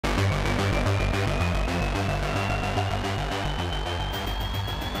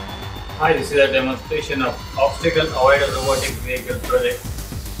Hi, this is a demonstration of obstacle avoider robotic vehicle project.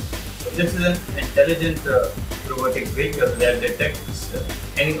 So this is an intelligent robotic vehicle that detects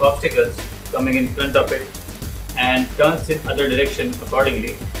any obstacles coming in front of it and turns in other direction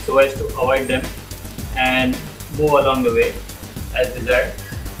accordingly so as to avoid them and move along the way as desired.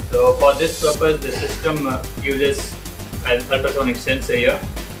 So for this purpose, the system uses an ultrasonic sensor here,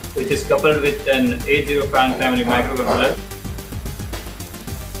 which is coupled with an 805 family microcontroller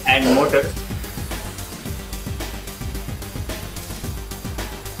and motor.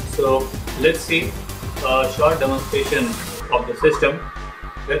 So let's see a short demonstration of the system.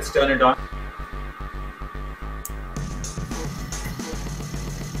 Let's turn it on.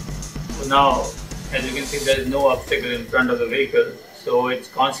 So now, as you can see, there is no obstacle in front of the vehicle, so it's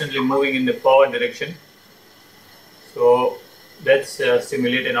constantly moving in the forward direction. So let's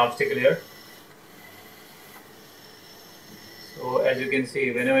simulate an obstacle here. So as you can see,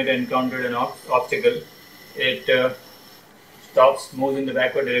 whenever it encountered an obstacle, it stops, moves in the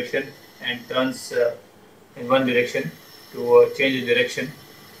backward direction and turns in one direction to change the direction,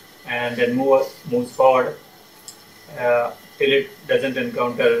 and then moves forward till it doesn't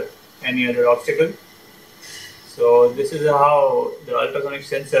encounter any other obstacle. So this is how the ultrasonic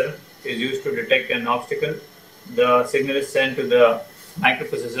sensor is used to detect an obstacle. The signal is sent to the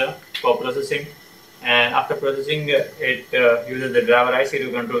microprocessor for processing, and after processing it uses the driver IC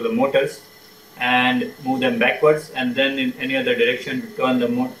to control the motors and move them backwards, and then in any other direction to turn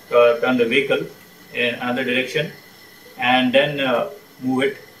the vehicle in another direction, and then move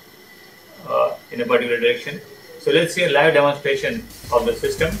it in a particular direction. So let's see a live demonstration of the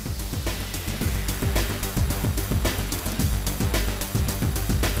system.